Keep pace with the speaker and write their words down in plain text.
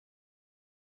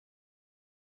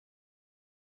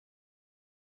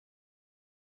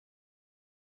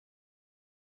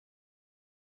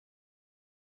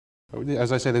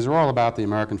As I say, these are all about the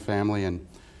American family and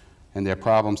their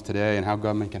problems today and how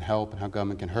government can help and how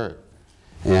government can hurt.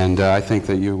 And I think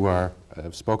that you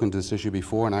have spoken to this issue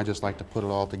before, and I'd just like to put it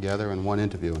all together in one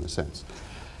interview, in a sense.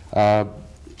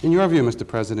 In your view, Mr.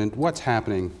 President, what's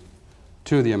happening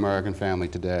to the American family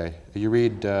today? You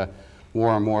read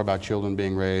more and more about children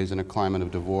being raised in a climate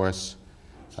of divorce.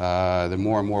 There are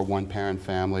more and more one-parent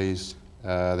families.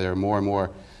 There are more and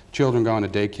more children going to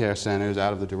daycare centers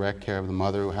out of the direct care of the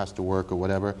mother who has to work or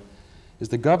whatever. Is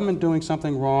the government doing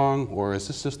something wrong, or is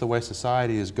this just the way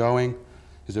society is going?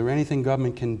 Is there anything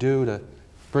government can do to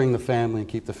bring the family and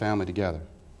keep the family together?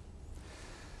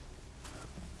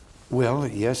 Well,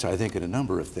 yes, I think in a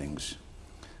number of things.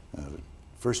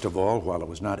 First of all, while it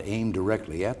was not aimed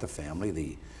directly at the family,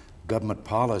 the government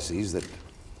policies that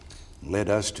led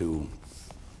us to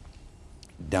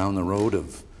down the road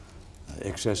of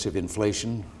excessive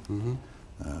inflation,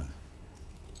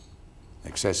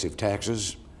 excessive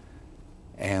taxes,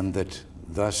 and that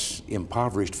thus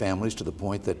impoverished families to the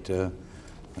point that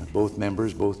both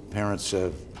parents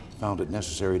found it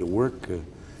necessary to work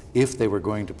if they were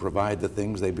going to provide the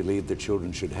things they believed their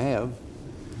children should have.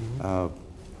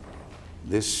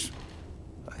 This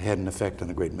had an effect on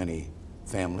a great many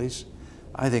families.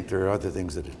 I think there are other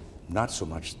things that are not so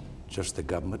much just the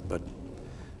government, but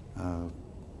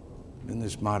in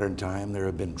this modern time there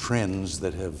have been trends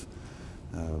that have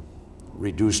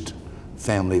reduced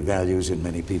family values in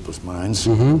many people's minds.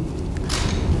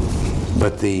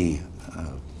 But the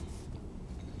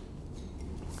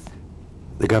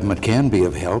government can be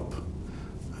of help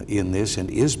in this, and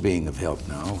is being of help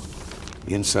now,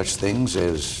 in such things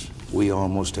as we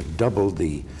almost have doubled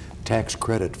the tax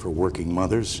credit for working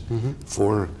mothers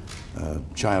for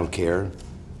child care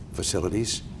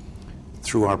facilities.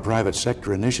 Through our private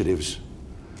sector initiatives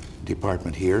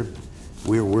department here,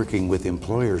 we're working with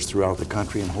employers throughout the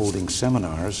country and holding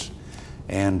seminars,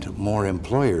 and more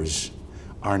employers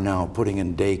are now putting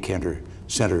in daycare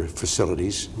center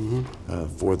facilities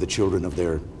for the children of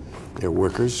their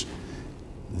workers.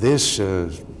 This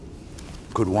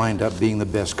could wind up being the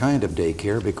best kind of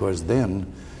daycare, because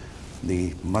then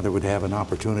the mother would have an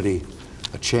opportunity,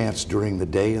 a chance during the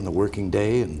day and the working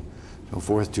day and so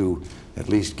forth, to at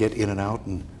least get in and out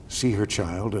and see her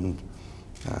child, and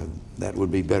that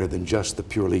would be better than just the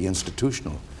purely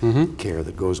institutional care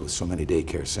that goes with so many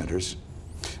daycare centers.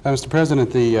 Mr.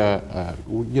 President,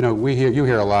 you know, you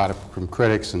hear a lot from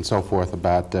critics and so forth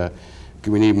about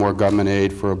we need more government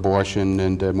aid for abortion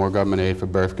and more government aid for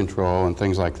birth control and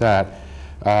things like that.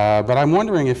 But I'm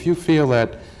wondering if you feel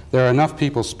that there are enough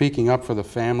people speaking up for the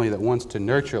family that wants to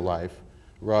nurture life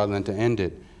rather than to end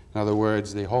it. In other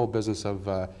words, the whole business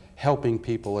of helping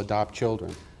people adopt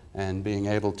children and being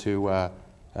able to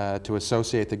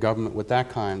associate the government with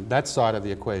that side of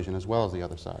the equation as well as the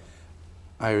other side.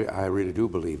 I really do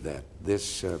believe that.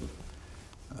 This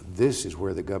is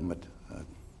where the government,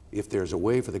 if there's a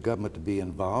way for the government to be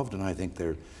involved, and I think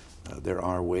there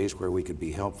are ways where we could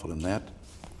be helpful in that,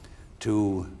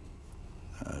 to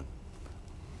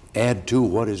add to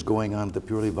what is going on at the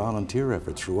purely volunteer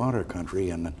effort throughout our country,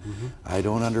 and I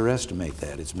don't underestimate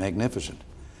that. It's magnificent.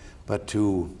 But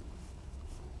to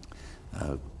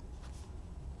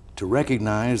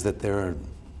recognize that there are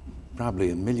probably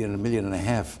 1.5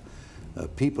 million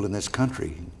people in this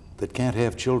country that can't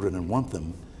have children and want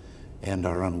them, and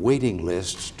are on waiting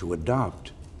lists to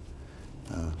adopt.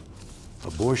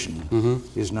 Abortion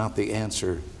is not the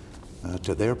answer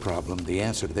to their problem. The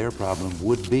answer to their problem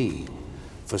would be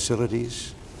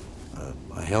facilities,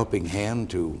 a helping hand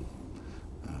to,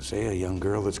 say, a young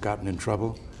girl that's gotten in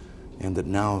trouble and that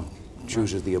now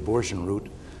chooses the abortion route,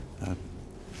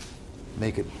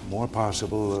 make it more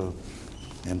possible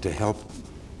and to help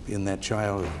in that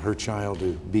child, her child,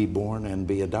 to be born and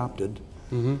be adopted,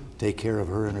 take care of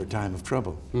her in her time of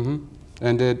trouble.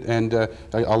 And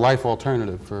a life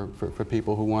alternative for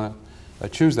people who want to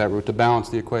choose that route to balance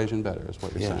the equation better, is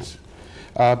what you're saying.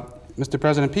 Mr.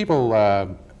 President,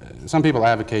 some people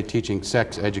advocate teaching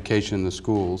sex education in the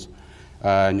schools,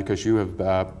 and because you have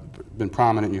been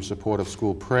prominent in your support of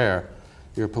school prayer,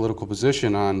 your political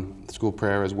position on school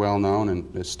prayer is well known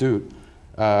and astute.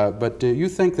 But do you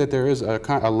think that there is a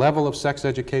level of sex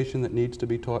education that needs to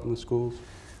be taught in the schools?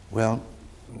 Well,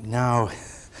 now,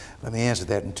 let me answer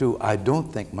that in two. I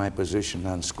don't think my position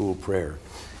on school prayer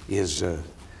is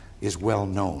well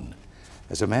known.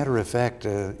 As a matter of fact,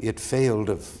 it failed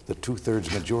of the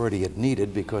 2/3 majority it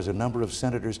needed, because a number of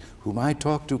senators whom I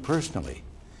talked to personally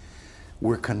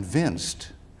were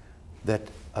convinced that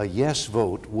a yes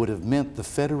vote would have meant the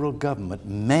federal government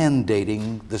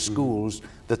mandating the schools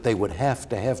that they would have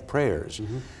to have prayers.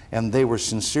 And they were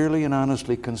sincerely and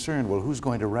honestly concerned, well, who's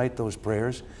going to write those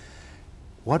prayers?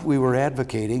 What we were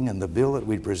advocating and the bill that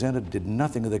we presented did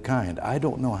nothing of the kind. I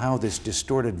don't know how this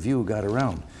distorted view got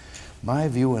around. My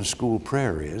view on school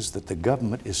prayer is that the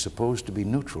government is supposed to be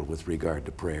neutral with regard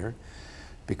to prayer,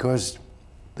 because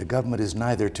the government is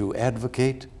neither to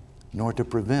advocate nor to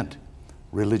prevent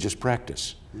religious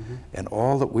practice. And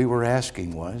all that we were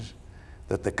asking was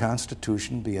that the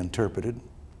Constitution be interpreted,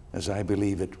 as I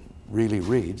believe it really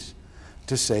reads,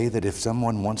 to say that if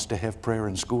someone wants to have prayer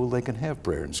in school, they can have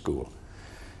prayer in school.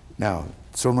 Now,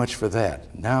 so much for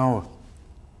that. Now,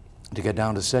 to get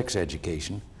down to sex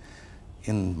education,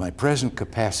 in my present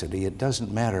capacity, it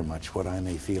doesn't matter much what I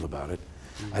may feel about it.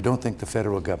 I don't think the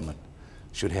federal government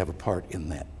should have a part in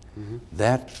that.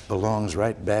 That belongs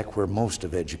right back where most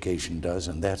of education does,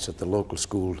 and that's at the local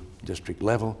school district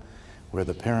level, where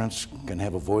the parents can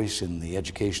have a voice in the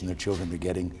education their children are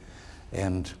getting,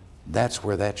 and that's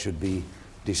where that should be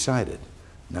decided.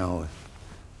 Now,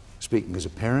 speaking as a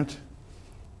parent,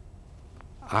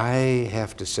 I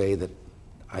have to say that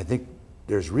I think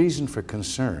there's reason for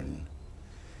concern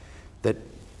that,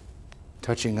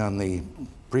 touching on the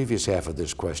previous half of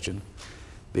this question,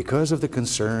 because of the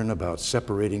concern about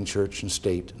separating church and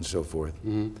state and so forth,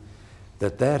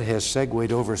 that has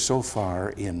segued over so far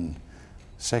in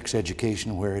sex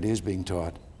education where it is being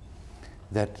taught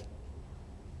that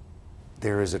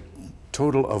there is a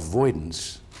total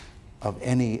avoidance of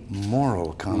any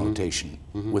moral connotation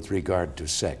with regard to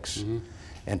sex.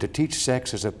 And to teach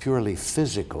sex as a purely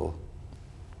physical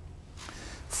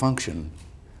function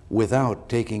without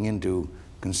taking into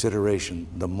consideration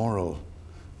the moral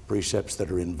precepts that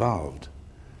are involved,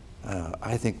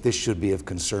 I think this should be of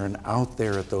concern out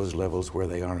there at those levels where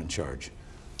they are in charge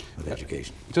of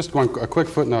education. Just a quick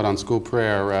footnote on school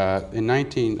prayer. I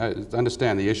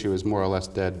understand the issue is more or less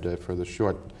dead for the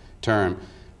short term,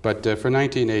 but for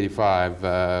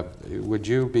 1985, would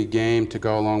you be game to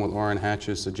go along with Orrin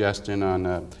Hatch's suggestion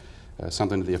on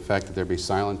something to the effect that there be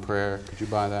silent prayer? Could you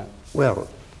buy that? Well,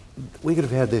 we could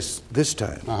have had this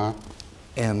time.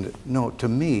 And no, to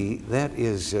me, that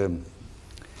is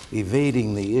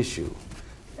evading the issue.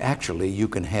 Actually, you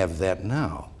can have that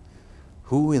now.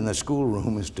 Who in the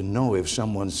schoolroom is to know if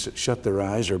someone's shut their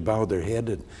eyes or bowed their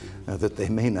head, that they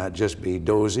may not just be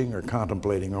dozing or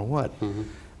contemplating or what?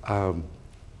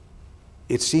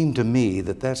 It seemed to me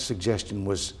that that suggestion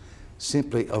was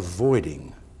simply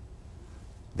avoiding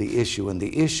the issue. And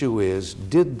the issue is,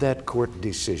 did that court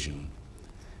decision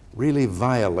really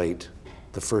violate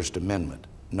the First Amendment,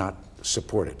 not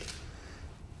support it?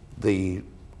 The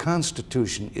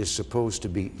Constitution is supposed to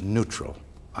be neutral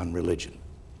on religion.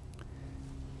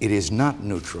 It is not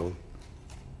neutral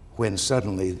when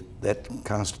suddenly that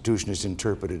Constitution is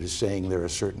interpreted as saying there are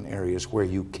certain areas where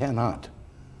you cannot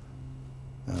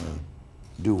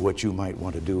do what you might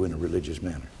want to do in a religious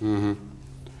manner.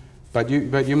 But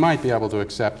you might be able to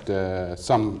accept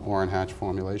some Orrin Hatch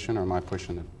formulation, or am I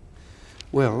pushing it?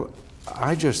 Well,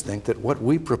 I just think that what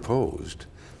we proposed,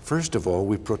 first of all,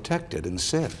 we protected and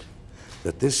said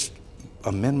that this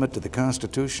amendment to the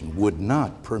Constitution would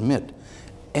not permit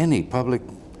any public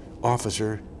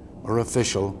officer or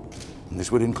official, and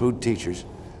this would include teachers,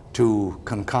 to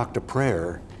concoct a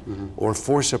prayer or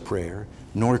force a prayer,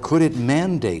 nor could it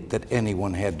mandate that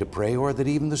anyone had to pray or that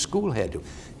even the school had to.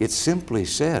 It simply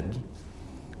said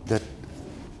that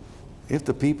if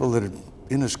the people that are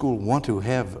in a school want to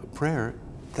have prayer,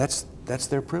 that's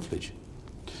their privilege.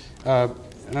 And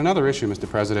another issue, Mr.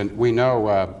 President, we know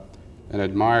and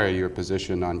admire your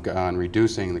position on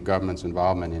reducing the government's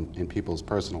involvement in people's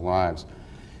personal lives.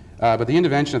 But the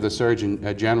intervention of the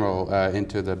Surgeon General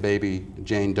into the baby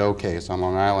Jane Doe case on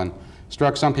Long Island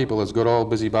struck some people as good old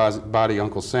busybody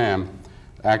Uncle Sam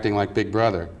acting like Big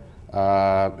Brother.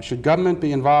 Should government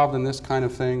be involved in this kind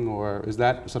of thing, or is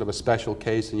that sort of a special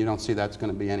case and you don't see that's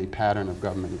going to be any pattern of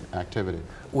government activity?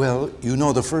 Well, you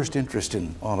know, the first interest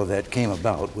in all of that came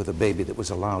about with a baby that was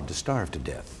allowed to starve to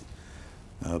death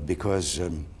because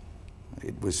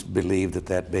it was believed that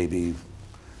that baby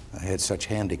had such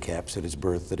handicaps at its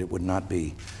birth that it would not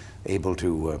be able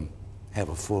to have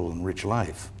a full and rich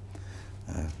life.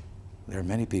 There are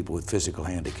many people with physical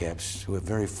handicaps who have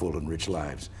very full and rich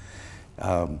lives.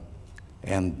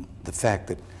 And the fact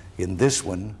that in this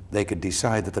one, they could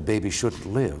decide that the baby shouldn't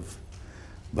live,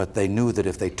 but they knew that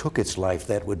if they took its life,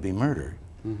 that would be murder.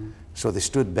 So they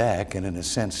stood back and, in a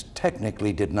sense,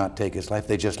 technically did not take its life.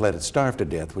 They just let it starve to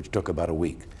death, which took about a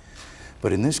week.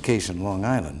 But in this case in Long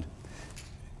Island,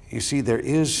 you see, there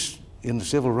is in the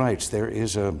civil rights, there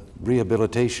is a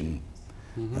rehabilitation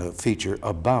feature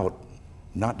about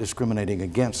not discriminating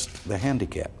against the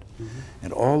handicapped.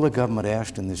 And all the government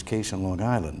asked in this case in Long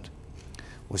Island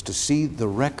was to see the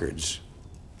records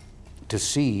to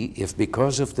see if,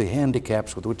 because of the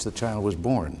handicaps with which the child was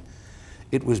born,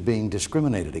 it was being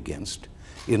discriminated against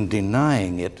in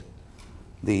denying it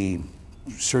the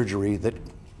surgery that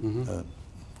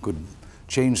could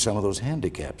change some of those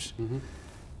handicaps.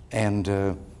 And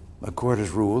a court has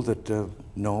ruled that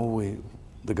no,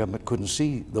 the government couldn't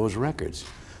see those records.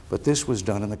 But this was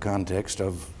done in the context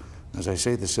of, as I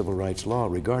say, the civil rights law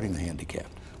regarding the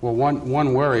handicapped. Well,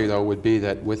 one worry, though, would be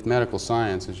that with medical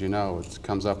science, as you know, it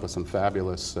comes up with some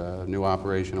fabulous new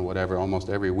operation or whatever almost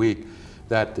every week,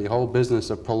 that the whole business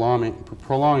of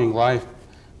prolonging life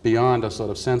beyond a sort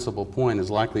of sensible point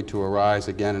is likely to arise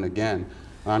again and again.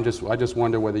 I just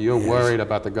wonder whether you're worried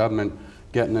about the government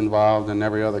getting involved in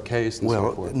every other case and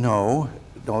so forth. No.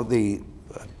 The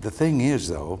thing is,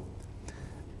 though,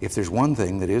 if there's one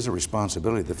thing that is a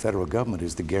responsibility of the federal government,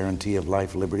 is the guarantee of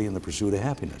life, liberty, and the pursuit of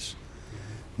happiness.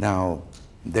 Now,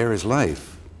 there is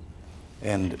life,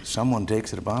 and someone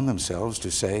takes it upon themselves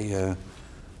to say,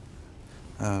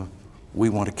 we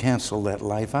want to cancel that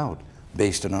life out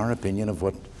based on our opinion of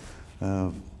what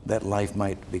that life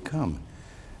might become.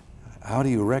 How do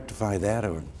you rectify that,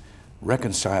 or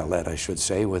reconcile that, I should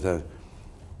say, with a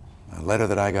letter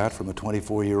that I got from a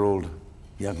 24-year-old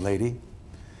young lady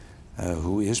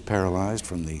who is paralyzed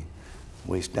from the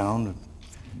waist down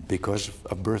because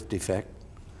of birth defect,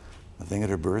 a thing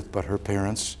at her birth, but her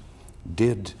parents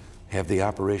did have the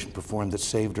operation performed that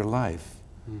saved her life.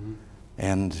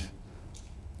 And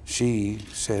she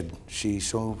said she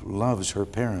so loves her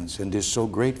parents and is so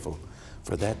grateful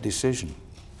for that decision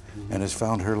and has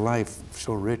found her life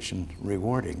so rich and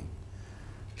rewarding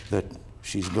that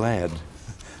she's glad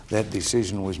that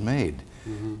decision was made.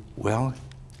 Well,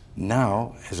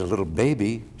 now, as a little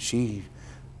baby, she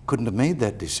couldn't have made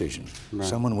that decision.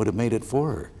 Someone would have made it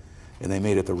for her, and they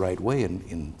made it the right way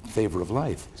in favor of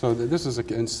life. So this is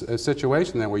a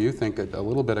situation then where you think a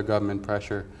little bit of government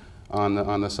pressure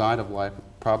on the side of life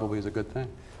probably is a good thing.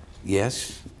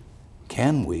 Yes.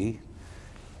 Can we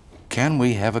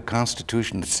have a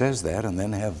constitution that says that, and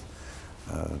then have,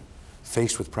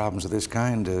 faced with problems of this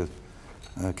kind,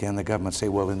 can the government say,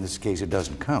 well, in this case it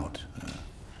doesn't count?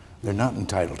 They're not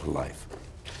entitled to life.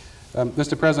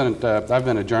 Mr. President, I've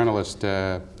been a journalist,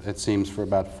 it seems, for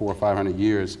about 400 or 500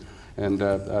 years,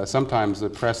 and sometimes the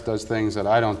press does things that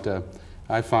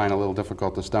I find a little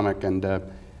difficult to stomach, and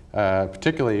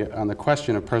particularly on the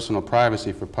question of personal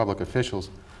privacy for public officials.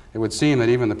 It would seem that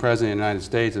even the President of the United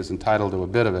States is entitled to a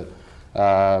bit of it,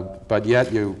 but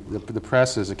yet the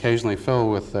press is occasionally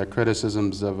filled with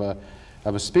criticisms of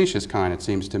a specious kind, it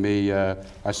seems to me.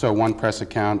 I saw one press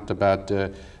account about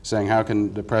saying, how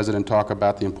can the President talk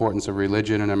about the importance of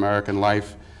religion in American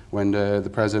life when the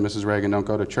President and Mrs. Reagan don't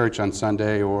go to church on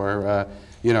Sunday, or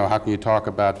you know, how can you talk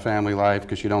about family life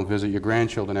because you don't visit your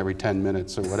grandchildren every 10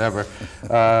 minutes or whatever.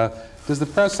 Does the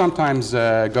press sometimes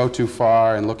go too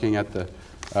far in looking at the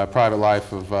private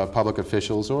life of public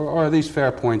officials, or are these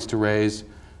fair points to raise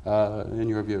in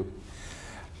your view?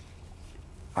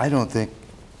 I don't think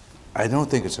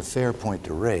it's a fair point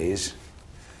to raise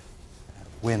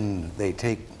when they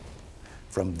take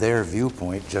from their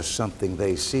viewpoint just something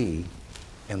they see,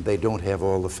 and they don't have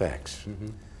all the facts.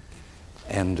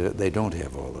 And they don't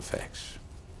have all the facts.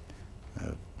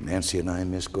 Nancy and I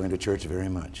miss going to church very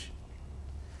much,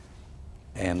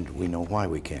 and we know why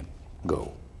we can't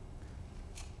go.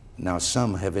 Now,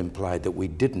 some have implied that we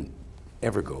didn't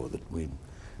ever go, that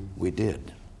we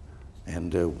did.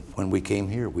 And when we came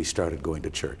here, we started going to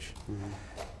church.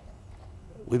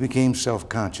 We became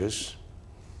self-conscious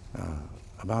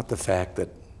about the fact that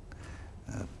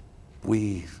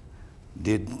we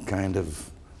did kind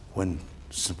of, when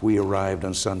we arrived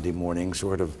on Sunday morning,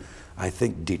 sort of, I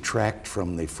think, detract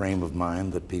from the frame of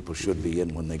mind that people should be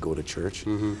in when they go to church.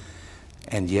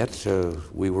 And yet,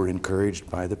 we were encouraged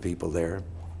by the people there.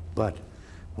 But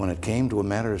when it came to a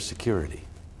matter of security,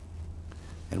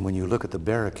 and when you look at the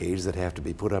barricades that have to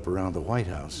be put up around the White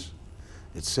House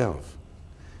itself,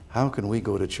 how can we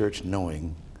go to church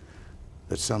knowing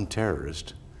that some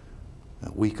terrorist,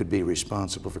 we could be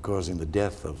responsible for causing the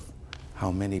death of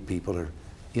how many people are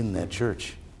in that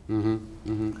church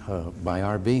by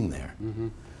our being there?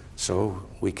 So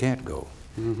we can't go.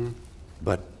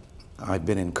 But I've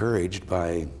been encouraged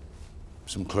by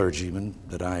some clergymen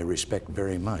that I respect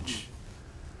very much,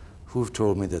 who've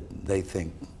told me that they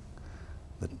think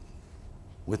that,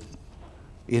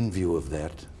 in view of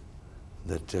that,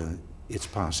 that it's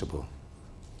possible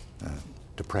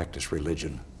to practice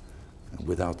religion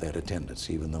without that attendance,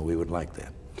 even though we would like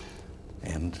that.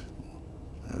 And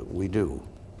we do.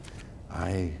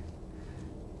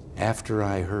 After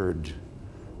I heard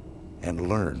and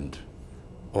learned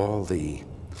all the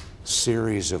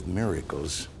series of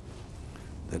miracles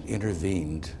that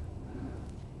intervened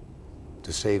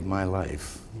to save my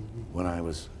life when I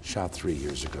was shot 3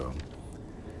 years ago,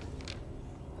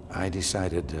 I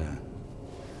decided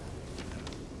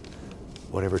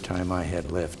whatever time I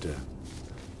had left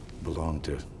belonged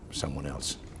to someone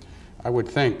else. I would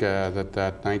think that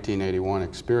 1981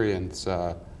 experience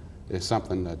is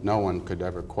something that no one could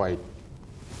ever quite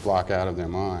block out of their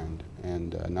mind,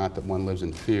 and not that one lives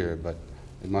in fear, but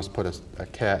it must put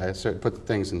put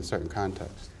things in a certain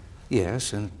context.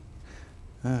 Yes, and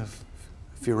if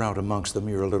you're out amongst them,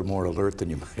 you're a little more alert than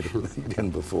you might have been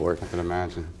before. I can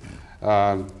imagine.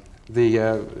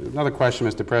 Another question,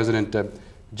 Mr. President.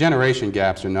 Generation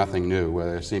gaps are nothing new, where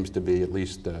there seems to be at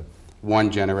least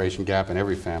one generation gap in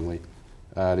every family.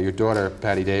 Your daughter,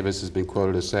 Patty Davis, has been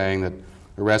quoted as saying that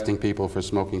arresting people for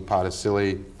smoking pot is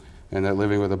silly, and that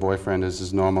living with a boyfriend is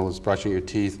as normal as brushing your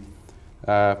teeth.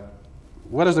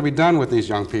 What is to be done with these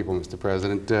young people, Mr.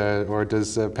 President? Or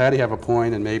does Patty have a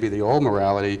point, and maybe the old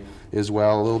morality is,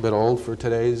 well, a little bit old for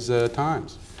today's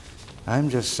times? I'm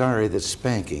just sorry that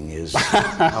spanking is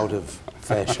out of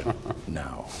fashion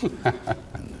now.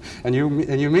 And you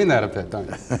mean that a bit, don't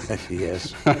you?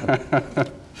 Yes.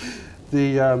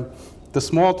 The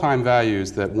small-time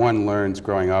values that one learns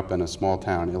growing up in a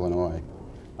small-town Illinois,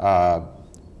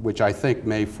 which I think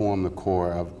may form the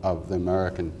core of the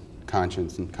American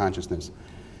conscience and consciousness,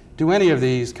 do any of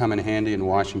these come in handy in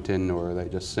Washington, or are they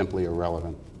just simply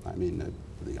irrelevant? I mean,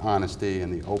 the honesty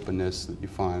and the openness that you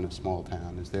find in a small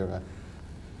town, is there a...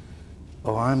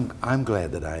 Oh, I'm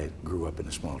glad that I grew up in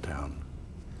a small town.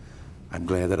 I'm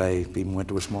glad that I even went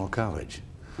to a small college.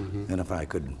 And if I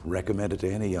could recommend it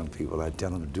to any young people, I'd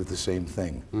tell them to do the same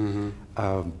thing.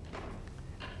 I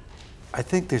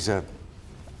think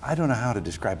I don't know how to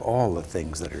describe all the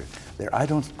things that are there. I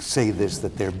don't say this,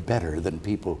 that they're better than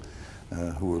people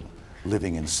who are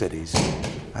living in cities.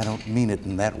 I don't mean it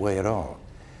in that way at all.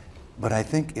 But I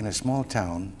think in a small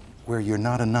town where you're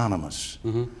not anonymous,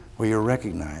 where you're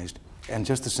recognized, and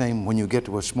just the same when you get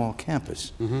to a small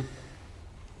campus,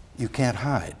 you can't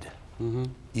hide.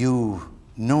 You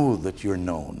know that you're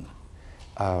known.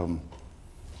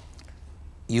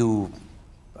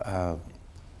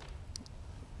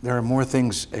 There are more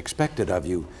things expected of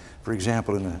you. For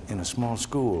example, in a small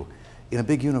school. In a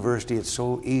big university, it's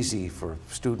so easy for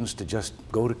students to just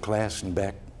go to class and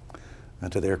back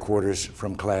to their quarters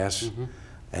from class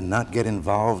and not get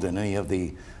involved in any of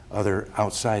the other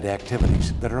outside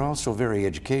activities that are also very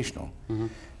educational.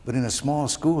 But in a small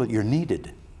school, you're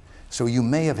needed. So you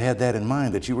may have had that in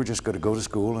mind, that you were just going to go to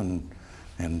school and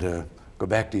go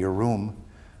back to your room,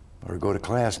 or go to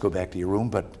class, go back to your room.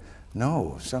 But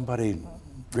no, somebody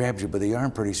grabs you by the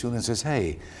arm pretty soon and says,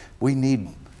 hey, we need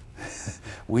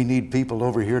people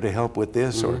over here to help with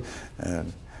this, or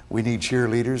we need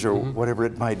cheerleaders, or whatever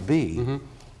it might be.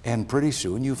 And pretty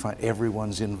soon you find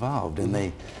everyone's involved,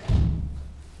 and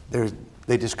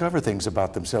they discover things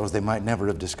about themselves they might never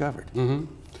have discovered.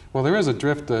 Well, there is a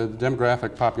drift. The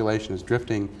demographic population is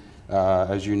drifting,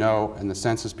 as you know, and the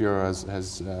Census Bureau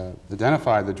has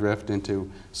identified the drift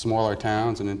into smaller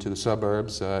towns and into the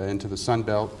suburbs, into the Sun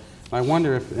Belt. And I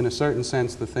wonder if, in a certain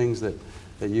sense, the things that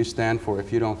you stand for,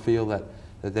 if you don't feel that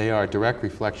they are a direct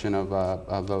reflection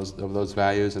of those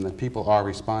values, and that people are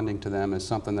responding to them as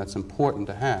something that's important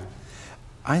to have.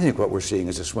 I think what we're seeing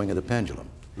is a swing of the pendulum.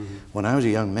 When I was a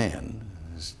young man,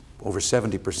 over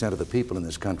 70% of the people in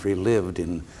this country lived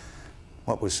in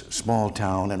what was small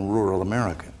town and rural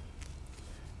America.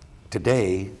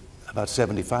 Today, about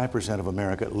 75% of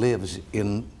America lives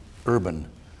in urban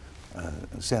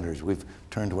centers. We've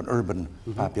turned to an urban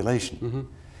population.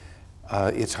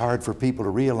 It's hard for people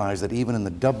to realize that even in the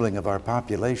doubling of our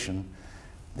population,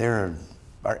 there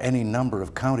are any number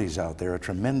of counties out there, a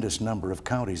tremendous number of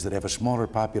counties that have a smaller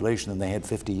population than they had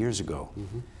 50 years ago.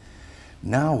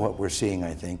 Now what we're seeing,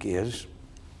 I think, is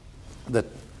that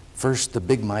first the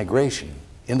big migration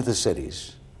into the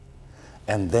cities,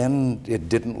 and then it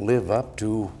didn't live up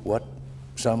to what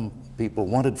some people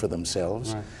wanted for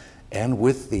themselves. And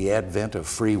with the advent of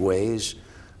freeways,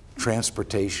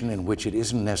 transportation in which it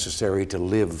isn't necessary to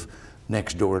live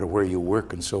next door to where you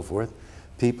work and so forth,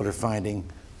 people are finding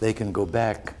they can go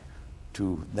back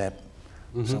to that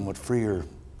somewhat freer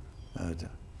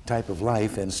type of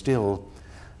life, and still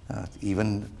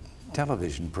even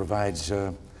television provides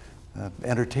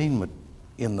entertainment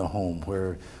in the home,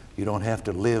 where you don't have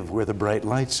to live where the bright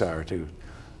lights are to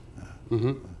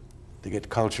get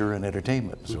culture and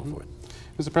entertainment and so forth.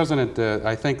 Mr. President,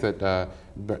 I think that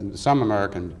some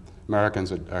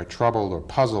Americans are troubled or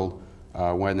puzzled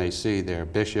when they see their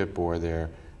bishop or their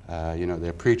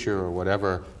preacher or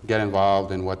whatever get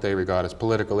involved in what they regard as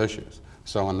political issues.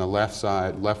 So on the left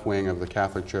side, left wing of the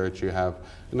Catholic Church, you have,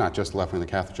 not just left wing of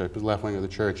the Catholic Church, but left wing of the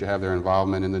Church, you have their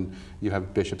involvement, and then you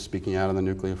have bishops speaking out on the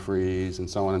nuclear freeze and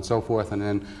so on and so forth. And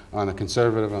then on the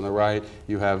conservative, on the right,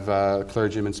 you have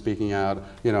clergymen speaking out,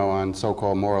 on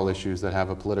so-called moral issues that have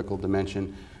a political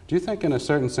dimension. Do you think, in a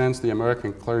certain sense, the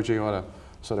American clergy ought to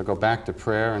sort of go back to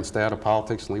prayer and stay out of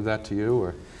politics and leave that to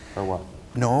you, or what?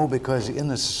 No, because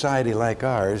in a society like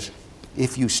ours,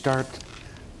 if you start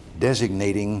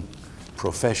designating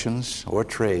professions or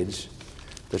trades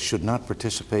that should not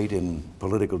participate in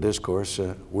political discourse,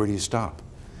 where do you stop?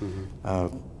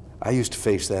 I used to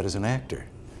face that as an actor.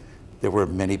 There were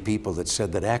many people that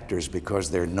said that actors, because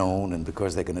they're known and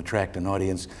because they can attract an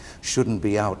audience, shouldn't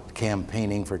be out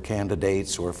campaigning for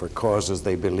candidates or for causes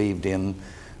they believed in,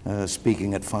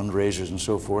 speaking at fundraisers and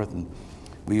so forth. And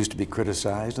we used to be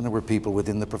criticized, and there were people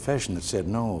within the profession that said,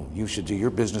 no, you should do, your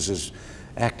business is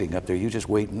acting up there, you just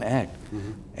wait and act.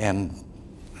 And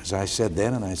as I said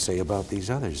then, and I say about these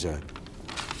others,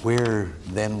 where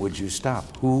then would you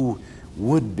stop? Who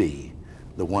would be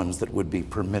the ones that would be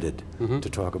permitted to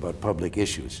talk about public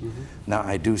issues? Now,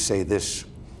 I do say this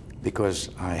because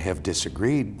I have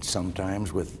disagreed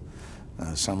sometimes with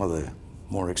some of the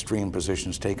more extreme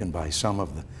positions taken by some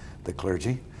of the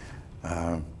clergy.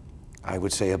 I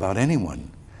would say about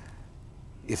anyone,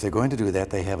 if they're going to do that,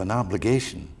 they have an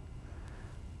obligation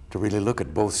to really look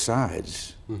at both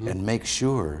sides and make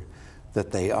sure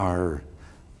that they are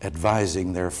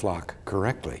advising their flock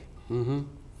correctly.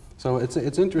 So it's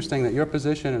interesting that your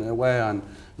position, in a way, on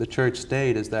the church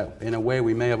state is that, in a way,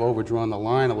 we may have overdrawn the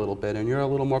line a little bit, and you're a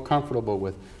little more comfortable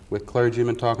with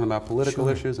clergymen talking about political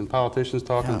issues and politicians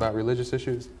talking about religious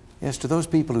issues. Yes, to those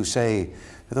people who say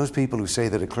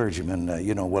that a clergyman,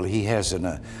 well, he has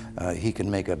he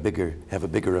can make have a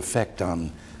bigger effect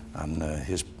on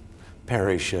his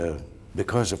parish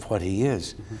because of what he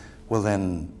is. Well,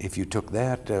 then, if you took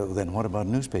that, then what about a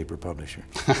newspaper publisher?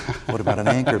 What about an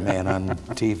anchor man on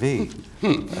TV?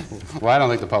 Well, I don't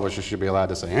think the publisher should be allowed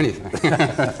to say anything.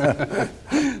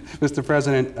 Mr.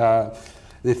 President,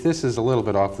 if this is a little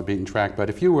bit off the beaten track, but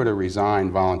if you were to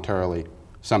resign voluntarily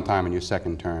sometime in your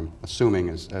second term, assuming,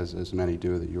 as many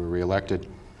do, that you were reelected,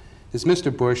 is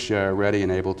Mr. Bush ready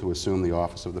and able to assume the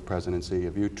office of the presidency?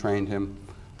 Have you trained him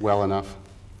well enough?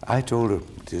 I told him,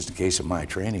 just in case of my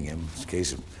training him, in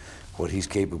case of what he's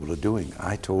capable of doing,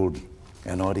 I told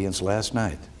an audience last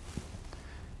night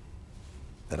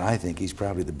that I think he's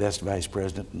probably the best vice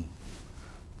president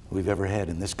we've ever had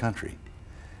in this country.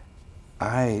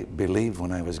 I believed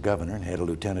when I was governor and had a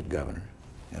lieutenant governor,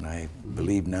 and I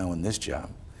believe now in this job,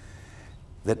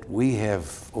 that we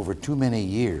have, over too many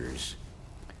years,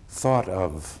 thought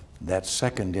of that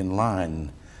second in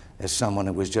line as someone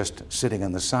who was just sitting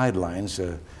on the sidelines,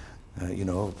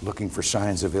 looking for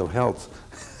signs of ill health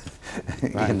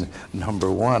in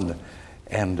number one,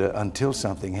 and until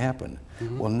something happened.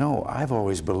 Well, no, I've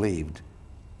always believed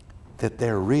that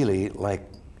they're really like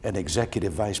an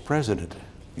executive vice president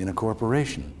in a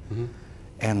corporation,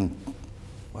 and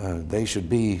they should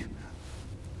be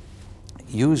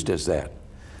used as that.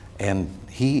 And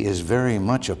he is very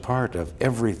much a part of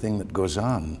everything that goes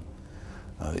on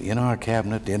in our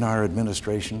cabinet, in our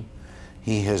administration.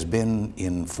 He has been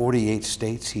in 48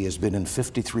 states. He has been in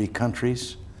 53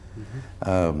 countries.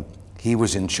 He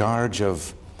was in charge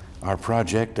of our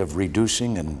project of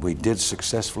reducing, and we did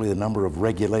successfully, the number of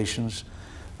regulations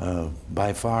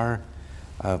by far,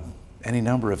 any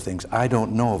number of things. I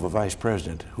don't know of a vice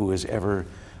president who has ever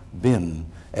been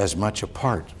as much a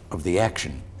part of the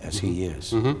action as he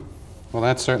is. Well,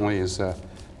 that certainly is a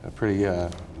pretty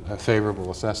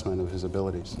favorable assessment of his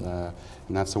abilities, and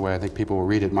that's the way I think people will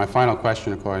read it. My final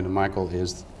question, according to Michael,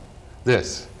 is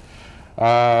this.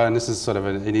 And this is sort of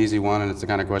an easy one, and it's the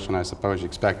kind of question I suppose you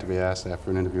expect to be asked after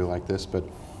an interview like this. But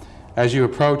as you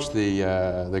approach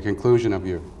the conclusion of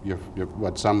your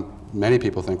what many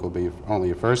people think will be only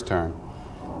your first term,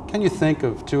 can you think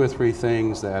of 2 or 3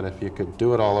 things that, if you could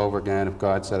do it all over again, if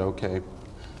God said, "Okay,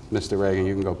 Mr. Reagan,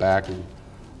 you can go back and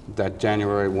that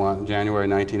January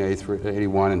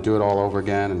 1981 and do it all over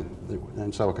again,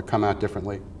 and so it could come out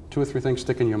differently"? 2 or 3 things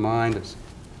stick in your mind as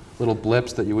little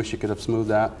blips that you wish you could have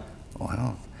smoothed out?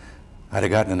 Well, I'd have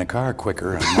gotten in a car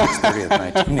quicker on March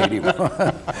 30th,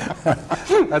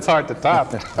 1981. That's hard to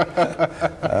top.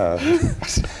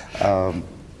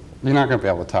 You're not going to be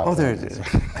able to top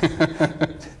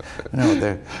that. No,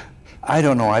 I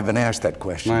don't know. I've been asked that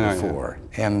question I know, before.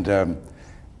 And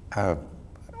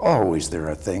always there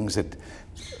are things that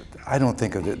I don't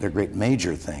think of they're great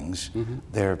major things.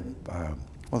 They're,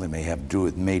 well, they may have to do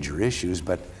with major issues,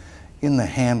 but in the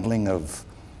handling of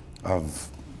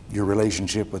your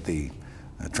relationship with the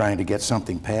trying to get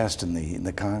something passed in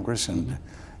the Congress, and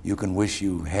you can wish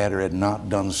you had or had not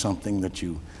done something that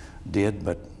you did,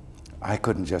 but I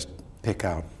couldn't just pick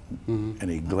out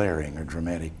any glaring or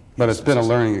dramatic. But it's been a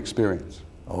learning experience.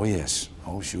 Oh yes,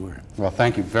 oh sure. Well,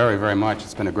 thank you very, very much.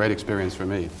 It's been a great experience for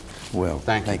me. Well,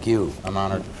 Thank you. you. I'm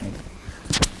honored.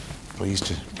 Pleased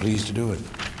to do it.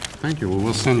 Thank you. Well,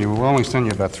 we'll only send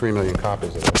you about 3 million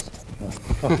copies of this.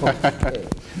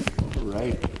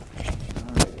 Right.